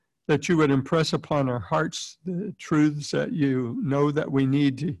that you would impress upon our hearts the truths that you know that we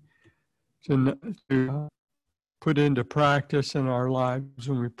need to put into practice in our lives.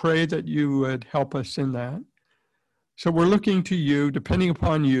 And we pray that you would help us in that. So we're looking to you, depending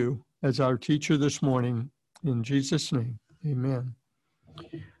upon you, as our teacher this morning. In Jesus' name, amen.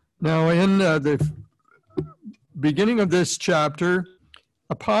 Now, in the beginning of this chapter,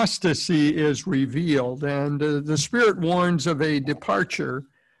 apostasy is revealed, and the Spirit warns of a departure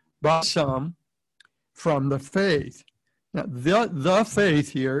by some from the faith. Now, the faith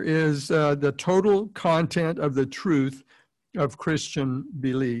here is the total content of the truth of Christian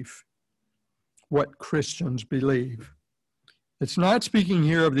belief, what Christians believe. It's not speaking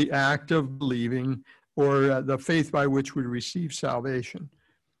here of the act of believing or the faith by which we receive salvation.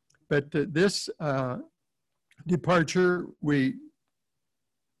 But this departure we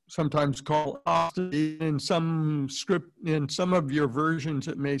sometimes call apostasy. In some of your versions,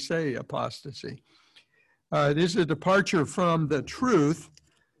 it may say apostasy. It is a departure from the truth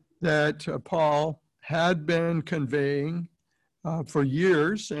that Paul had been conveying for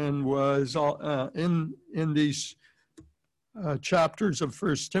years and was in these chapters of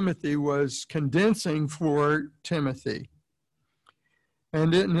 1 Timothy was condensing for Timothy.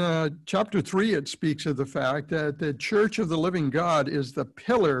 And in chapter 3, it speaks of the fact that the church of the living God is the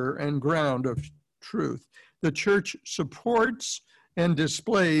pillar and ground of truth. The church supports and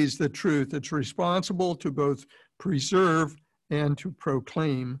displays the truth. It's responsible to both preserve and to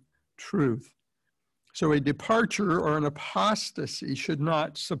proclaim truth. So a departure or an apostasy should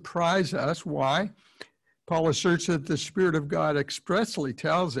not surprise us. Why? Paul asserts that the Spirit of God expressly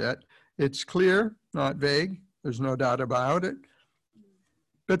tells it. It's clear, not vague. There's no doubt about it.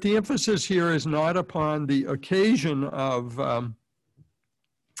 But the emphasis here is not upon the occasion of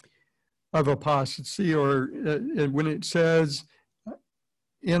apostasy, or when it says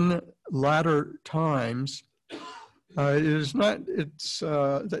in latter times, it is not. It's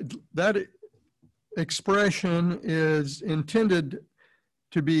that expression is intended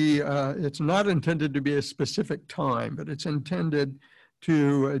to be. It's not intended to be a specific time, but it's intended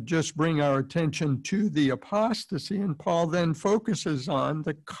to just bring our attention to the apostasy. And Paul then focuses on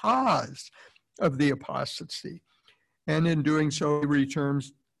the cause of the apostasy. And in doing so, he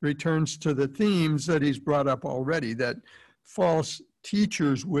returns to the themes that he's brought up already, that false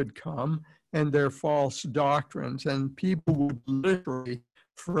teachers would come and their false doctrines, and people would literally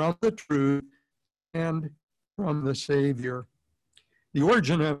from the truth and from the Savior. The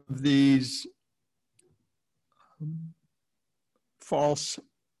origin of these false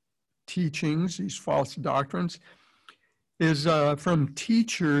teachings, these false doctrines, is from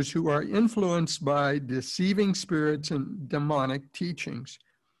teachers who are influenced by deceiving spirits and demonic teachings.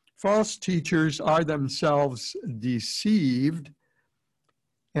 False teachers are themselves deceived,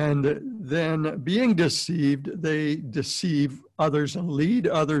 and then being deceived, they deceive others and lead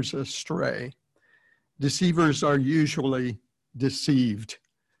others astray. Deceivers are usually deceived,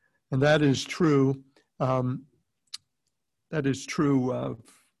 and that is true. That is true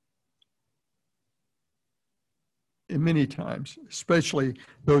many times, especially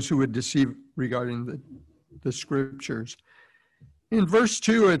those who would deceive regarding the scriptures. In verse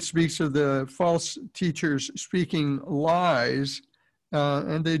 2, it speaks of the false teachers speaking lies,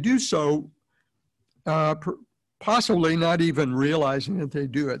 and they do so possibly not even realizing that they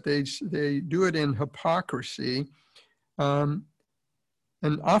do it. They do it in hypocrisy.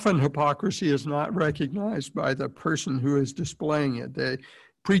 And often hypocrisy is not recognized by the person who is displaying it. They're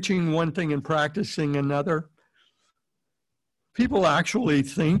preaching one thing and practicing another. People actually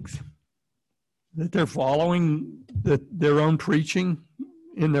think that they're following their own preaching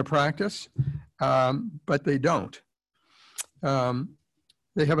in their practice, but they don't.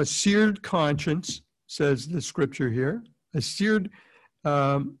 They have a seared conscience, says the scripture here. A seared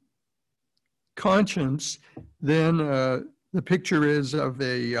conscience, then the picture is of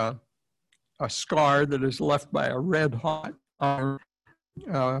a scar that is left by a red-hot iron,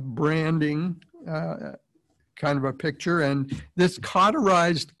 branding kind of a picture. And this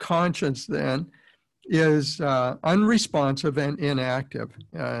cauterized conscience then is unresponsive and inactive.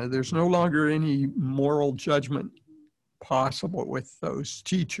 There's no longer any moral judgment possible with those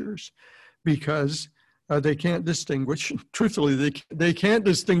teachers because they can't distinguish, truthfully, they can't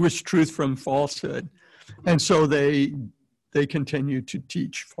distinguish truth from falsehood. And so they continue to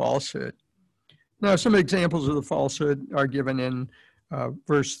teach falsehood. Now, some examples of the falsehood are given in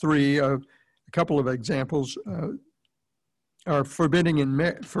verse 3. A couple of examples are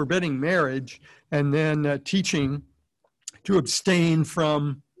forbidding marriage, and then teaching to abstain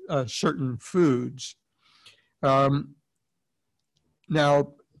from certain foods.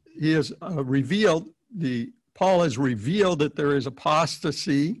 Now, Paul has revealed that there is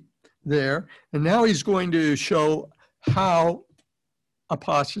apostasy there, and now he's going to show how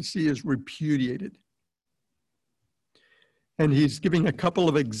apostasy is repudiated. And he's giving a couple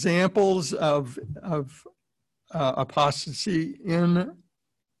of examples of apostasy in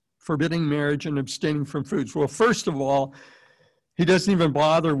forbidding marriage and abstaining from foods. Well, first of all, he doesn't even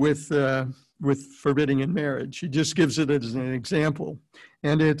bother with forbidding in marriage. He just gives it as an example.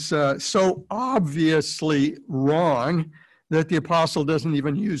 And it's so obviously wrong that the apostle doesn't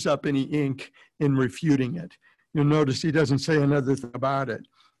even use up any ink in refuting it. You'll notice he doesn't say another thing about it.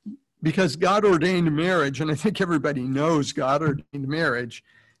 Because God ordained marriage, and I think everybody knows God ordained marriage,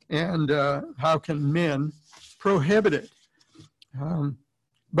 and how can men prohibit it?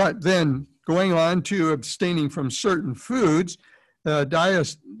 But then going on to abstaining from certain foods, the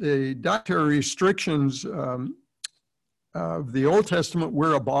dietary restrictions of the Old Testament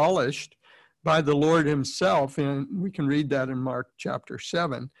were abolished by the Lord himself, and we can read that in Mark chapter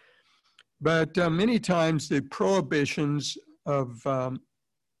 7. But many times the prohibitions of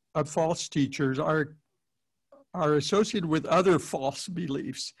false teachers are associated with other false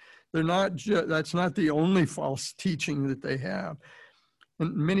beliefs. They're not that's not the only false teaching that they have.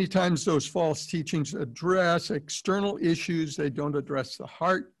 And many times those false teachings address external issues. They don't address the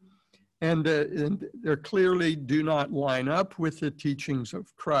heart. And they clearly do not line up with the teachings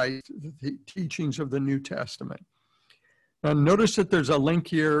of Christ, the teachings of the New Testament. Now notice that there's a link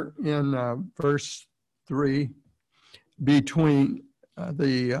here in verse 3 between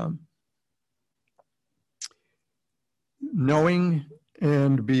the knowing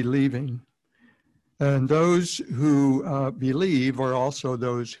and believing. And those who believe are also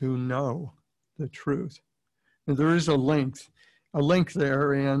those who know the truth. And there is a link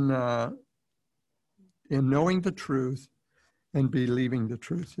there in knowing the truth and believing the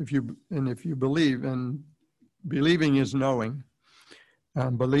truth. If you believe, and believing is knowing,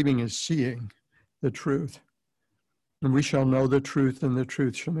 believing is seeing the truth. And we shall know the truth, and the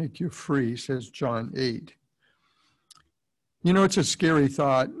truth shall make you free, says John 8. You know, it's a scary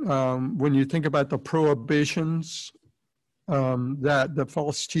thought when you think about the prohibitions that the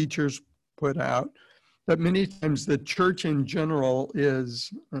false teachers put out, that many times the church in general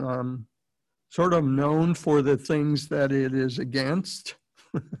is sort of known for the things that it is against.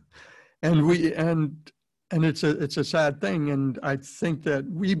 and it's a sad thing. And I think that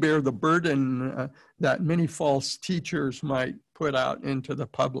we bear the burden that many false teachers might put out into the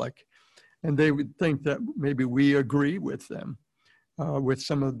public. And they would think that maybe we agree with them with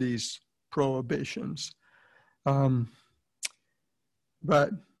some of these prohibitions. But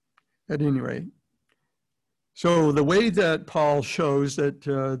at any rate, so the way that Paul shows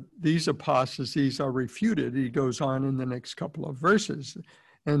that these apostasies are refuted, he goes on in the next couple of verses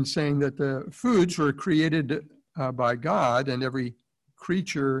and saying that the foods were created by God, and every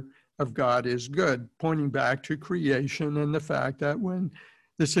creature of God is good, pointing back to creation and the fact that when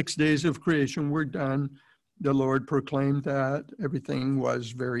the 6 days of creation were done, the Lord proclaimed that everything was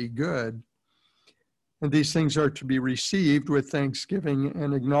very good. And these things are to be received with thanksgiving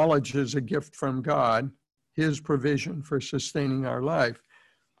and acknowledged as a gift from God, his provision for sustaining our life.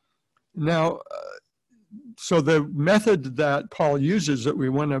 Now, so the method that Paul uses that we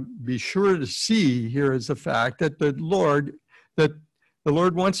want to be sure to see here is the fact that the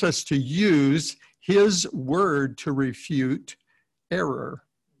Lord wants us to use his word to refute error.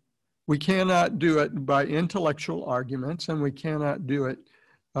 We cannot do it by intellectual arguments, and we cannot do it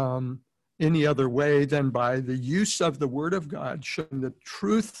any other way than by the use of the word of God, showing the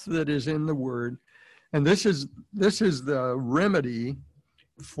truth that is in the word. And this is the remedy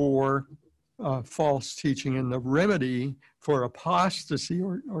for false teaching, and the remedy for apostasy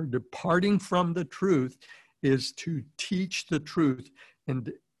or departing from the truth is to teach the truth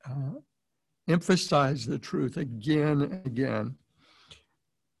and emphasize the truth again and again.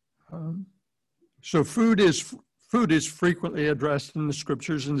 So food is frequently addressed in the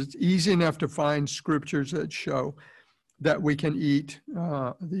scriptures, and it's easy enough to find scriptures that show that we can eat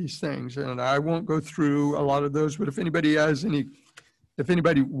these things. And I won't go through a lot of those, but if anybody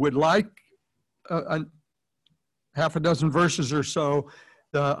would like half a dozen verses or so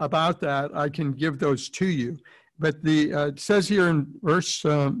about that, I can give those to you. But it says here in verse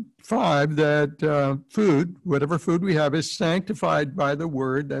 5 that food, whatever food we have, is sanctified by the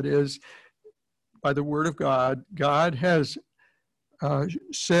word, that is, by the word of God. God has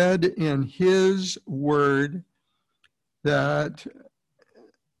said in his word that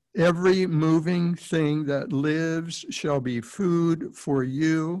every moving thing that lives shall be food for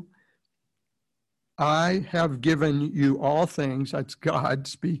you. I have given you all things, that's God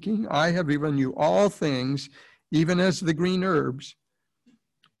speaking, I have given you all things, even as the green herbs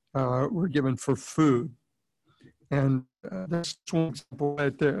were given for food. And that's one example,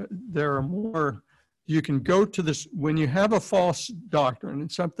 but there are more. You can go to this, when you have a false doctrine,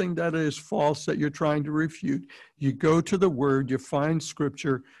 it's something that is false that you're trying to refute, you go to the word, you find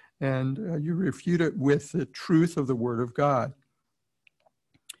scripture, and you refute it with the truth of the word of God.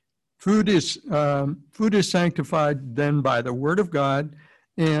 Food is sanctified then by the word of God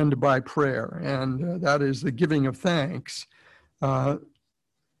and by prayer, and that is the giving of thanks. You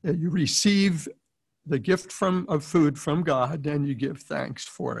receive the gift of food from God, and you give thanks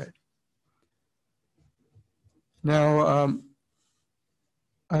for it. Now,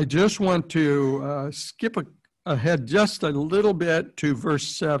 I just want to skip ahead just a little bit to verse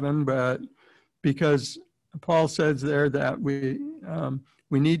 7, but because Paul says there that we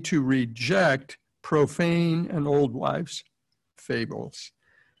need to reject profane and old wives' fables.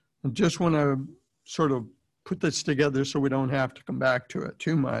 I just want to sort of put this together so we don't have to come back to it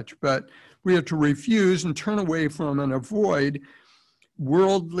too much, but we have to refuse and turn away from and avoid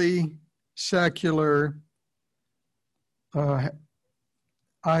worldly, secular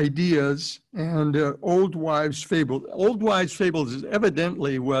ideas and old wives' fables. Old wives' fables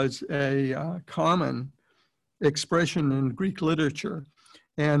evidently was a common expression in Greek literature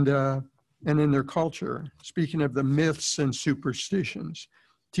and in their culture, speaking of the myths and superstitions,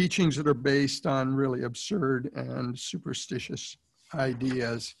 teachings that are based on really absurd and superstitious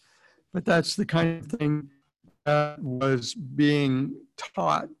ideas. But that's the kind of thing that was being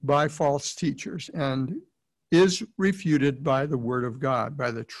taught by false teachers and is refuted by the word of God,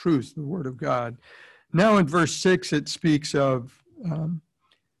 by the truth, the word of God. Now in verse 6, it speaks of,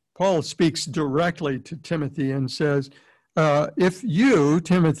 Paul speaks directly to Timothy and says, if you,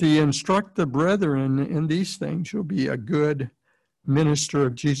 Timothy, instruct the brethren in these things, you'll be a good minister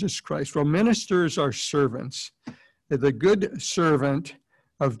of Jesus Christ. Well, ministers are servants. The good servant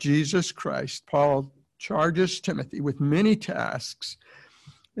of Jesus Christ, Paul charges Timothy with many tasks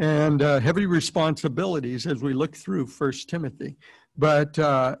and heavy responsibilities as we look through 1 Timothy. But,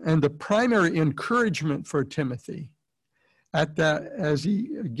 and the primary encouragement for Timothy at that, as he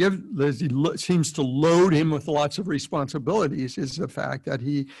seems to load him with lots of responsibilities, is the fact that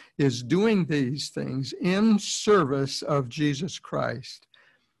he is doing these things in service of Jesus Christ.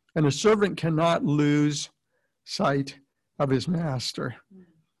 And a servant cannot lose sight of his master.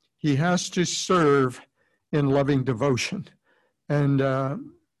 He has to serve in loving devotion. And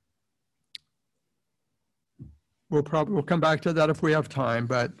we'll come back to that if we have time.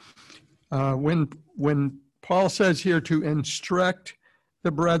 But when Paul says here to instruct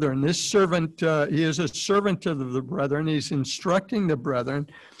the brethren, this servant, he is a servant of the brethren. He's instructing the brethren.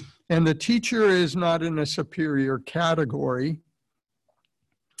 And the teacher is not in a superior category.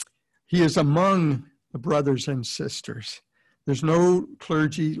 He is among the brothers and sisters. There's no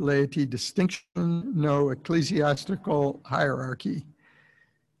clergy, laity distinction, no ecclesiastical hierarchy.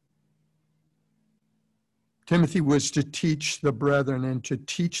 Timothy was to teach the brethren and to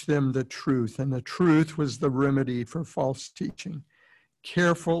teach them the truth, and the truth was the remedy for false teaching.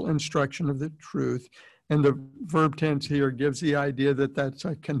 Careful instruction of the truth, and the verb tense here gives the idea that that's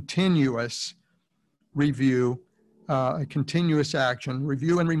a continuous review, a continuous action,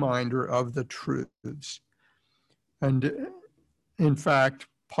 review and reminder of the truths. And in fact,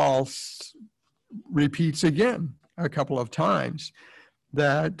 Paul repeats again a couple of times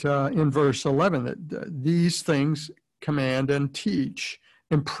that in verse 11, that these things command and teach,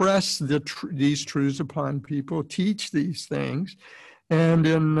 impress these truths upon people, teach these things. And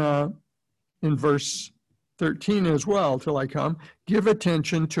in verse 13 as well, till I come, give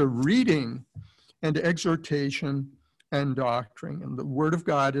attention to reading and exhortation and doctrine. And the Word of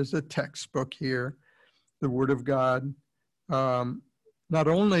God is a textbook here. The Word of God not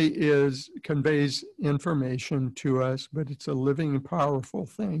only conveys information to us, but it's a living, powerful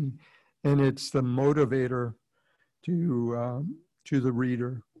thing, and it's the motivator to the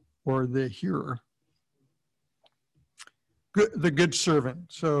reader or the hearer. The good servant.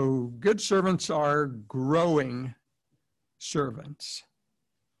 So good servants are growing servants.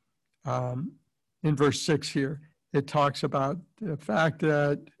 In verse 6 here, it talks about the fact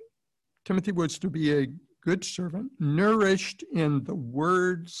that Timothy was to be a good servant, nourished in the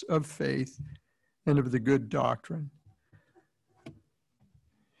words of faith and of the good doctrine.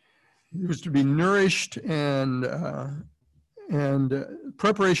 He was to be nourished, and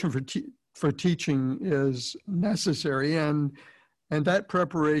preparation for teaching is necessary, and that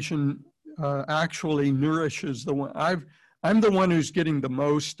preparation actually nourishes the one. I'm the one who's getting the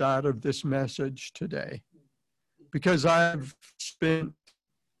most out of this message today, because I've spent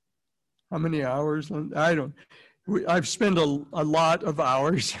how many hours? I've spent a lot of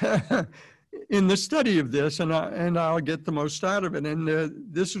hours in the study of this, and I'll get the most out of it. And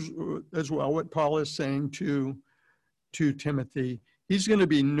this is as well what Paul is saying to Timothy. He's going to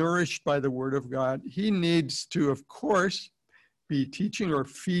be nourished by the Word of God. He needs to, of course, be teaching or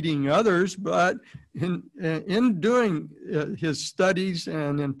feeding others, but in doing his studies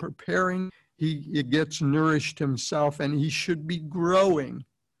and in preparing, he gets nourished himself, and he should be growing.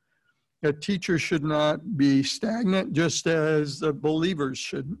 A teacher should not be stagnant, just as the believers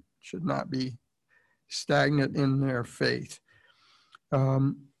should not be stagnant in their faith.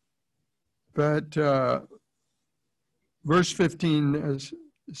 Verse 15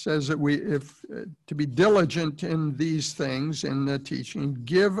 says that to be diligent in these things, in the teaching,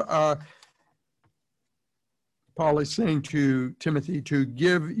 Paul is saying to Timothy to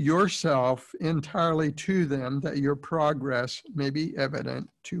give yourself entirely to them, that your progress may be evident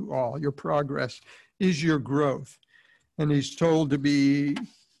to all. Your progress is your growth. And he's told to be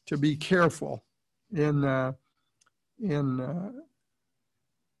careful and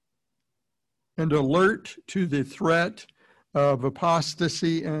alert to the threat of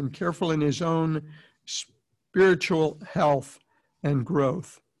apostasy, and careful in his own spiritual health and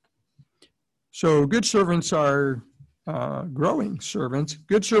growth. So good servants are growing servants.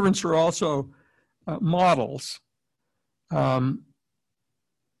 Good servants are also models,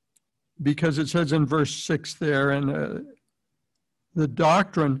 because it says in verse 6 there, and the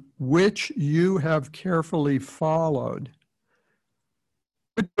doctrine which you have carefully followed.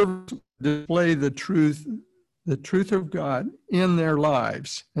 Good servants display the truth of God in their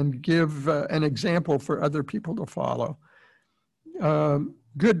lives and give an example for other people to follow.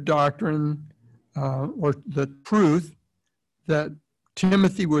 Good doctrine, or the truth that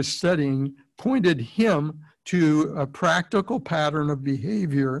Timothy was studying, pointed him to a practical pattern of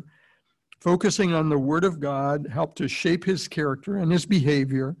behavior, focusing on the Word of God, helped to shape his character and his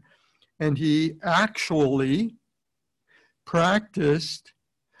behavior, and he actually practiced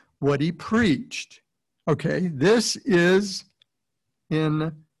what he preached. Okay, this is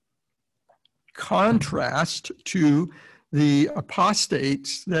in contrast to the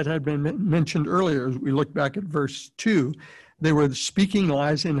apostates that had been mentioned earlier. As we look back at verse 2, they were speaking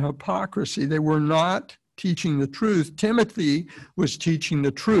lies in hypocrisy. They were not teaching the truth. Timothy was teaching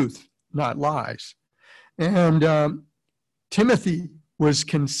the truth, not lies. And Timothy was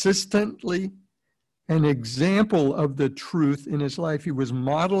consistently an example of the truth in his life. He was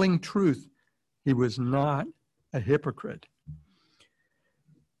modeling truth. He was not a hypocrite.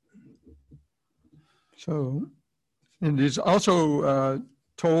 So, and it is also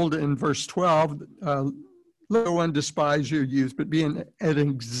told in verse 12, let no one despise your youth, but be an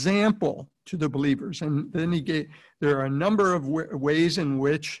example to the believers. And then there are a number of ways in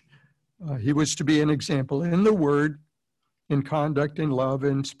which he was to be an example in the word, in conduct, in love,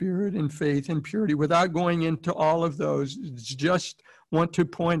 in spirit, in faith, in purity. Without going into all of those, just want to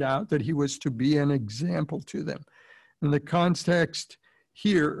point out that he was to be an example to them. In the context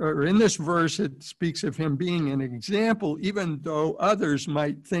here, or in this verse, it speaks of him being an example, even though others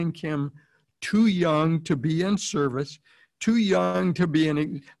might think him too young to be in service, too young to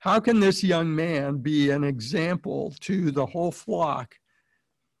be how can this young man be an example to the whole flock?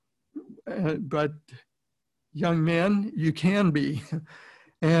 But young men, you can be.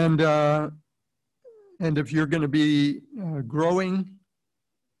 And if you're going to be growing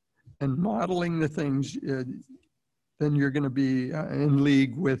and modeling the things, then you're going to be in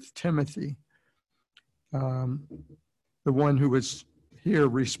league with Timothy, the one who was here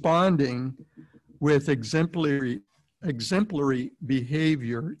responding with exemplary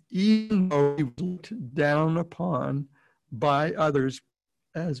behavior, even though he was looked down upon by others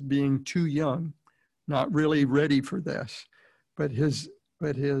as being too young, not really ready for this. But his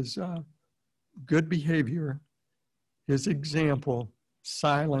good behavior, his example,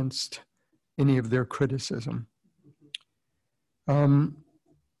 silenced any of their criticism.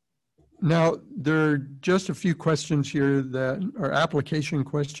 Now, there are just a few questions here that are application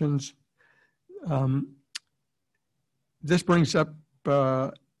questions. This brings up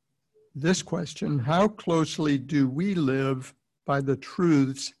this question: how closely do we live by the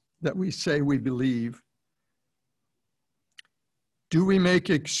truths that we say we believe? Do we make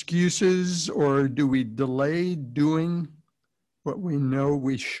excuses, or do we delay doing what we know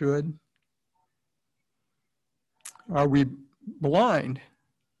we should? Are we blind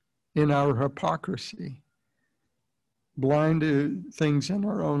in our hypocrisy, blind to things in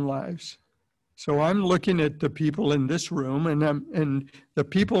our own lives? So I'm looking at the people in this room, and the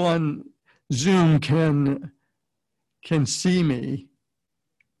people on Zoom can see me.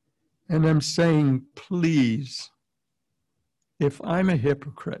 And I'm saying, please, if I'm a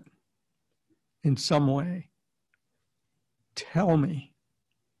hypocrite in some way, tell me.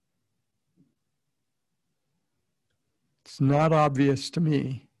 It's not obvious to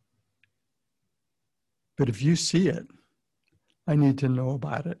me. But if you see it, I need to know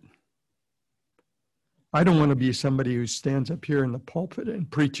about it. I don't want to be somebody who stands up here in the pulpit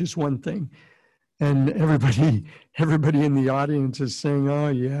and preaches one thing, and everybody in the audience is saying, oh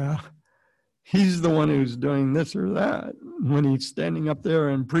yeah, he's the one who's doing this or that, when he's standing up there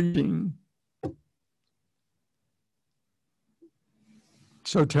and preaching.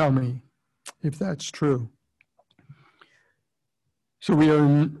 So tell me if that's true. So we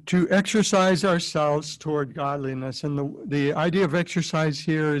are to exercise ourselves toward godliness. And the idea of exercise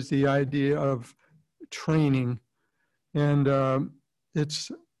here is the idea of training. And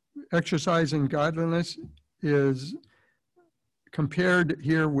it's exercise in godliness is compared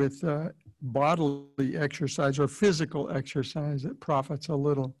here with bodily exercise or physical exercise that profits a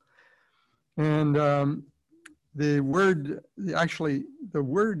little. And the word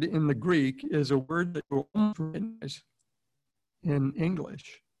in the Greek is a word that will recognize in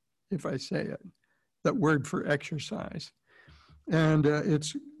English, if I say it, that word for exercise. And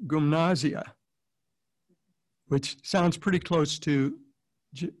it's gymnasia, which sounds pretty close to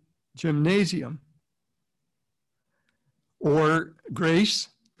gymnasium. Or Grace.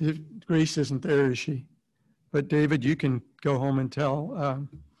 Grace isn't there, is she? But David, you can go home and tell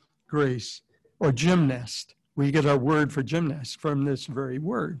Grace. Or gymnast. We get our word for gymnast from this very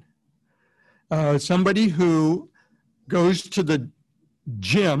word. Somebody who goes to the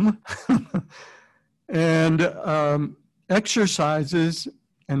gym and exercises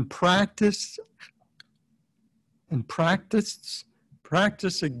and practice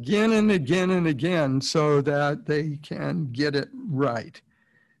again and again and again so that they can get it right,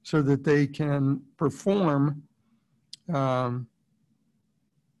 so that they can perform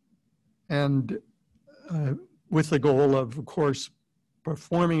with the goal of course,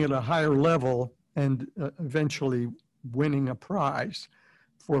 performing at a higher level and eventually winning a prize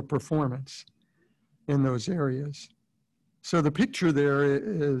for performance in those areas. So the picture there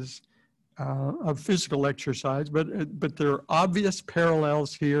is of physical exercise, but there are obvious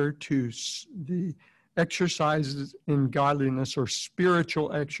parallels here to the exercises in godliness or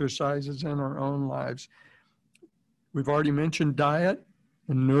spiritual exercises in our own lives. We've already mentioned diet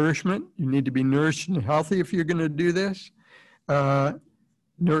and nourishment. You need to be nourished and healthy if you're going to do this.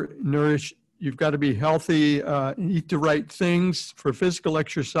 You've got to be healthy, eat the right things for physical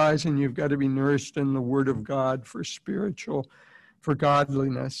exercise, and you've got to be nourished in the Word of God for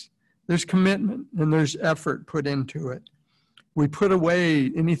godliness. There's commitment and there's effort put into it. We put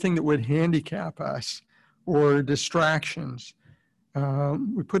away anything that would handicap us or distractions.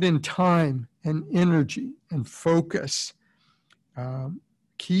 We put in time and energy and focus.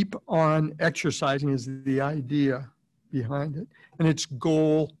 Keep on exercising is the idea behind it. And it's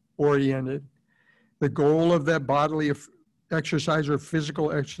goal-oriented. The goal of that bodily exercise or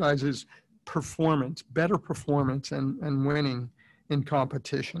physical exercise is performance, better performance and winning in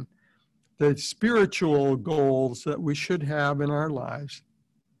competition. The spiritual goals that we should have in our lives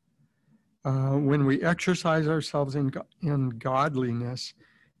when we exercise ourselves in godliness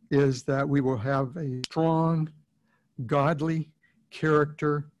is that we will have a strong, godly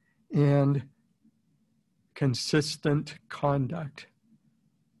character and consistent conduct.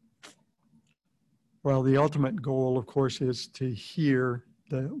 Well, the ultimate goal, of course, is to hear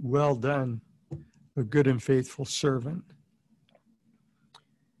the well done, a good and faithful servant.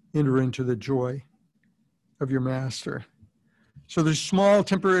 Enter into the joy of your master. So there's small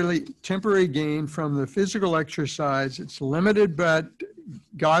temporary gain from the physical exercise. It's limited, but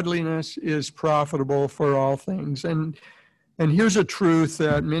godliness is profitable for all things. And here's a truth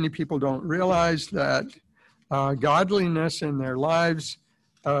that many people don't realize, that godliness in their lives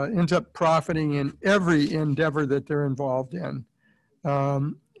ends up profiting in every endeavor that they're involved in.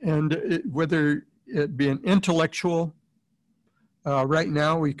 Whether it be an intellectual, right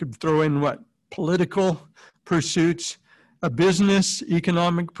now we could throw in political pursuits, business,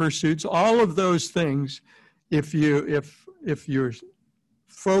 economic pursuits, all of those things. If you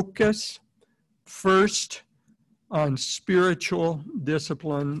focus first on spiritual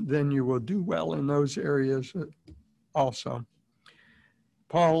discipline, then you will do well in those areas also.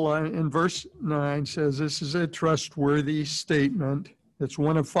 Paul in verse 9 says this is a trustworthy statement. It's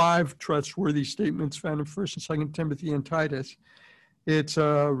one of 5 trustworthy statements found in 1 and 2 Timothy and Titus. It's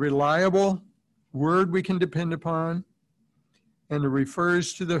reliable, word we can depend upon, and it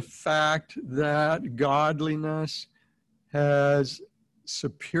refers to the fact that godliness has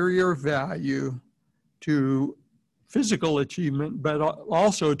superior value to physical achievement, but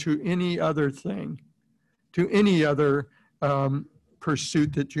also to any other thing, to any other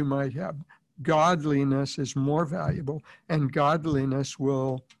pursuit that you might have. Godliness is more valuable, and godliness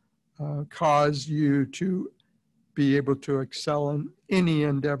will cause you to be able to excel in any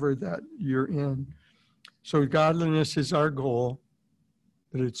endeavor that you're in. So godliness is our goal,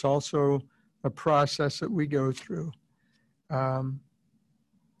 but it's also a process that we go through.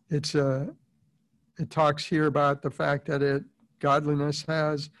 It talks here about the fact that godliness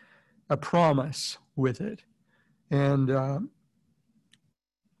has a promise with it. And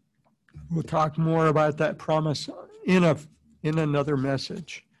we'll talk more about that promise in another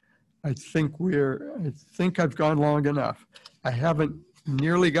message. I think I've gone long enough. I haven't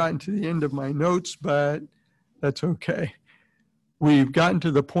nearly gotten to the end of my notes, but that's okay. We've gotten to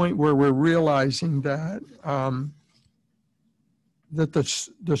the point where we're realizing that that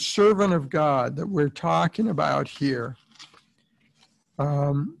the servant of God that we're talking about here,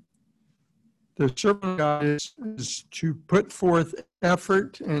 the servant of God is to put forth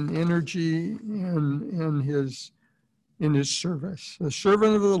effort and energy in his service. The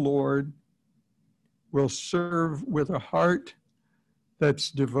servant of the Lord will serve with a heart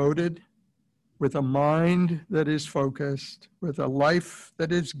that's devoted, with a mind that is focused, with a life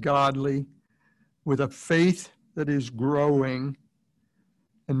that is godly, with a faith that is growing,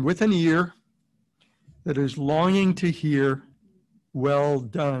 and with an ear that is longing to hear, "Well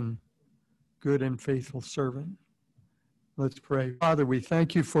done, good and faithful servant." Let's pray. Father, we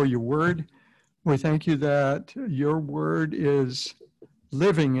thank you for your word. We thank you that your word is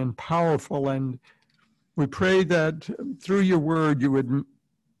living and powerful, and we pray that through your word you would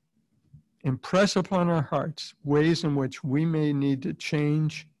impress upon our hearts ways in which we may need to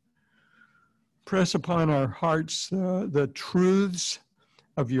change. Press upon our hearts the truths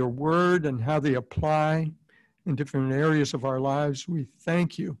of your word and how they apply in different areas of our lives. We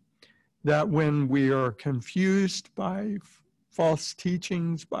thank you that when we are confused by false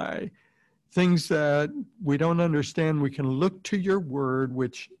teachings, by things that we don't understand, we can look to your word,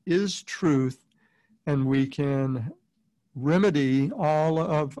 which is truth, and we can remedy all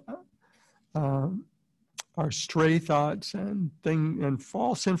of our stray thoughts and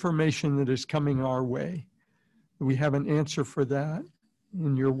false information that is coming our way. We have an answer for that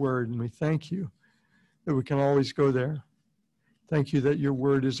in your word, and we thank you that we can always go there. Thank you that your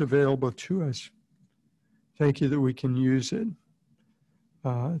word is available to us. Thank you that we can use it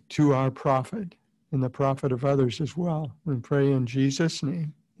to our profit and the profit of others as well. We pray in Jesus'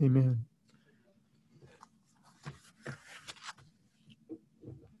 name. Amen.